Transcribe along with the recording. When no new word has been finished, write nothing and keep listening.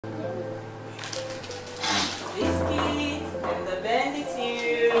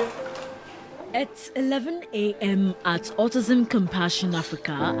It's 11 a.m. at Autism Compassion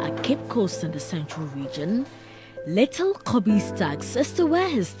Africa at Cape Coast in the Central Region. Little Kobe Stacks is to wear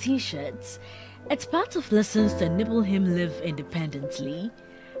his t-shirts. It's part of lessons to enable him live independently.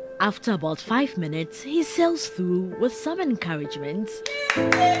 After about 5 minutes, he sails through with some encouragement.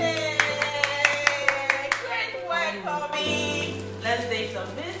 Yay! Great work, Kobe! Let's take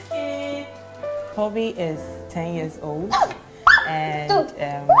some biscuits. Kobe is 10 years old and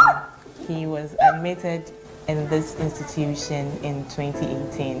he was admitted in this institution in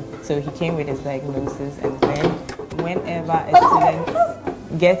 2018. So he came with his diagnosis, and then whenever a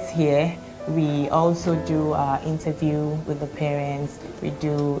student gets here, we also do our interview with the parents, we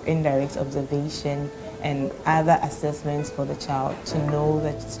do indirect observation and other assessments for the child to know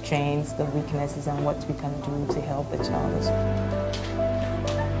the strengths, the weaknesses, and what we can do to help the child as well.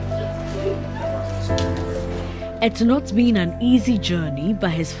 It's not been an easy journey, but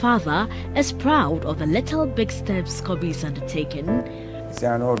his father is proud of the little big steps Kobe is undertaking.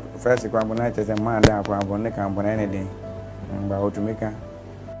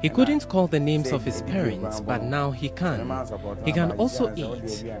 He couldn't call the names of his parents, but now he can. He can also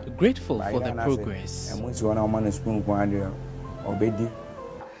eat, grateful for the progress.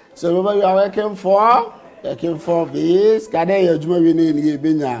 So remember, you are working for this.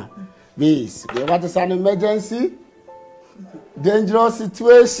 This. What is an emergency? Dangerous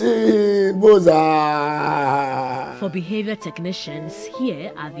situation. For behavior technicians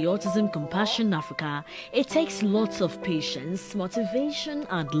here at the Autism Compassion Africa, it takes lots of patience, motivation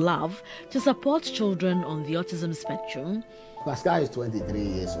and love to support children on the autism spectrum. Pascal is 23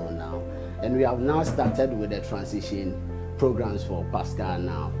 years old now, and we have now started with the transition programs for Pascal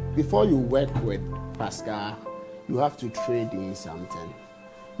now. Before you work with Pascal, you have to trade in something.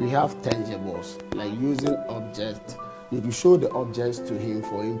 We have tangibles, like using objects. If you show the objects to him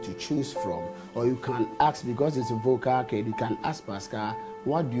for him to choose from, or you can ask, because it's a vocal kid, you can ask Pascal,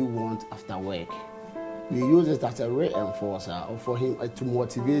 what do you want after work? We use it as a reinforcer, or for him to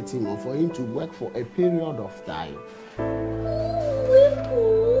motivate him, or for him to work for a period of time.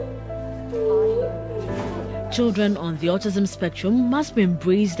 Children on the autism spectrum must be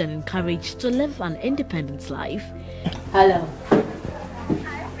embraced and encouraged to live an independent life. Hello.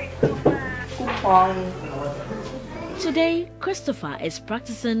 Today, Christopher is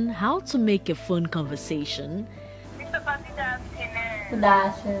practicing how to make a phone conversation. Good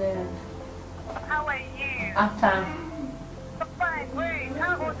afternoon. How are you? I'm fine. Fine, great.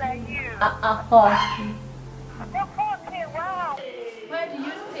 How old are you? I'm 40. You're 40, wow. Where do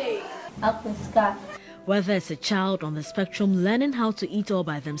you stay? Up in Scott. Whether it's a child on the spectrum learning how to eat all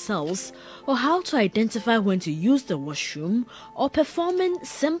by themselves, or how to identify when to use the washroom, or performing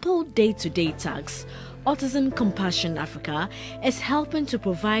simple day-to-day tasks, Autism Compassion Africa is helping to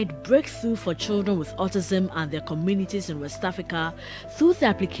provide breakthrough for children with autism and their communities in West Africa through the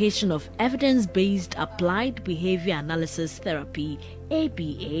application of evidence-based applied behavior analysis therapy,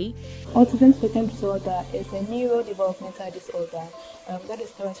 ABA. Autism spectrum disorder is a neurodevelopmental disorder that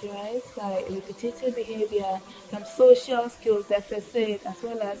is characterized by repetitive behavior, some social skills deficits, as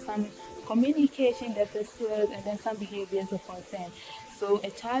well as some communication deficits, and then some behaviors of concern. So a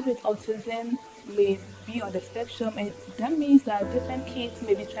child with autism may be on the spectrum, and that means that different kids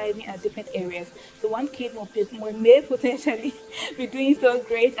may be thriving at different areas. So one kid may potentially be doing so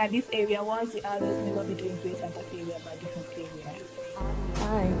great at this area, whilst the others may not be doing great at that area, but different areas.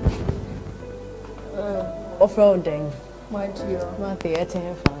 Hi. Off-roading. What do you? What the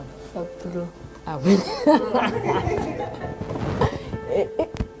 18 for? Blue.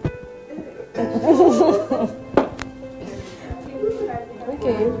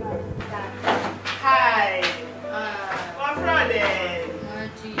 Okay. Hi. Off-roading.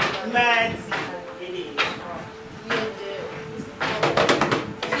 Marty.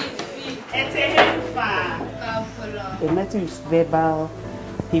 The method is verbal.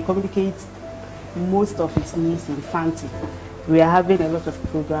 He communicates most of his needs in Fanti. We are having a lot of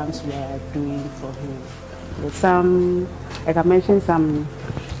programs we are doing for him. There's some, like I mentioned, some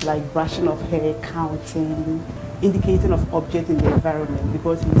like brushing of hair, counting, indicating of objects in the environment,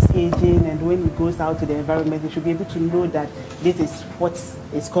 because he's aging, and when he goes out to the environment, he should be able to know that this is what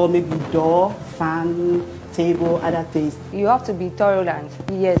is called maybe door, fan, table, other things. You have to be tolerant,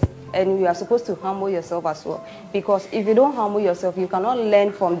 yes, and you are supposed to humble yourself as well, because if you don't humble yourself, you cannot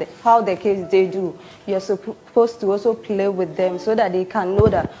learn from how the kids they do. You're supposed to also play with them so that they can know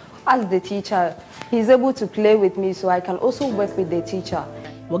that as the teacher, he's able to play with me, so I can also work with the teacher.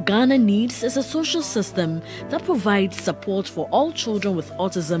 What Ghana needs is a social system that provides support for all children with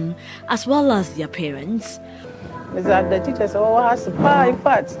autism as well as their parents. Is that the teachers has to pay, in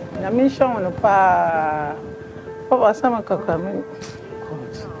fact, I mean, showing a pa. Papa, some coming.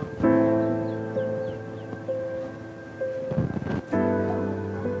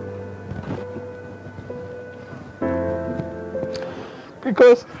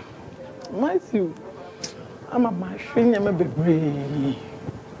 Because, Matthew, I'm a machine, I'm a baby.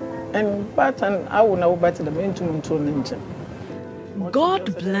 And but I will know better the main to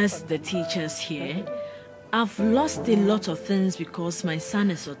God bless the teachers here. I've lost a lot of things because my son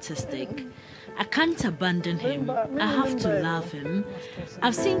is autistic. I can't abandon him. I have to love him.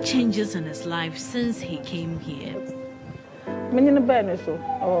 I've seen changes in his life since he came here.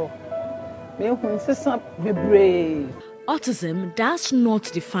 Autism does not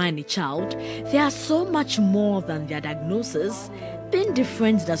define a child. They are so much more than their diagnosis. Being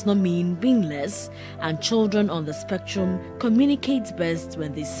different does not mean being less, and children on the spectrum communicate best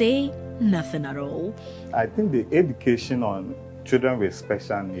when they say nothing at all. I think the education on children with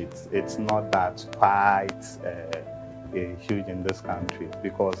special needs, it's not that quite huge in this country,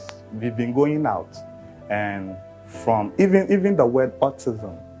 because we've been going out, and from even the word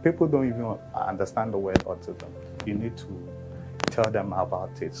autism, people don't even understand the word autism. You need to tell them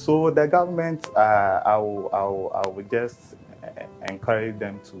about it. So the government, I will just encourage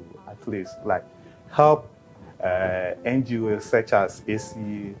them to at least help NGOs such as ACE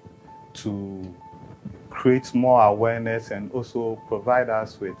to create more awareness, and also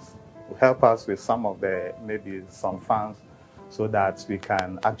help us with some of maybe some funds, so that we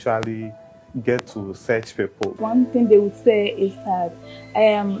can actually get to such people. One thing they would say is that I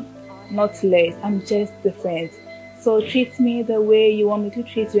am not less, I'm just different. So treat me the way you want me to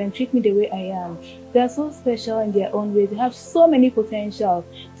treat you, and treat me the way I am. They are so special in their own way. They have so many potential.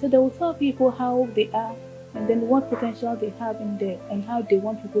 So they will tell people how they are, and then what potential they have in there, and how they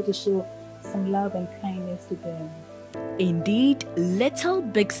want people to show some love and kindness to them. Indeed, little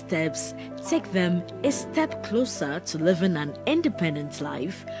big steps take them a step closer to living an independent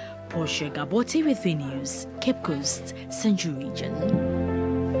life. Portia Gabor, TV News, Cape Coast, Central Region.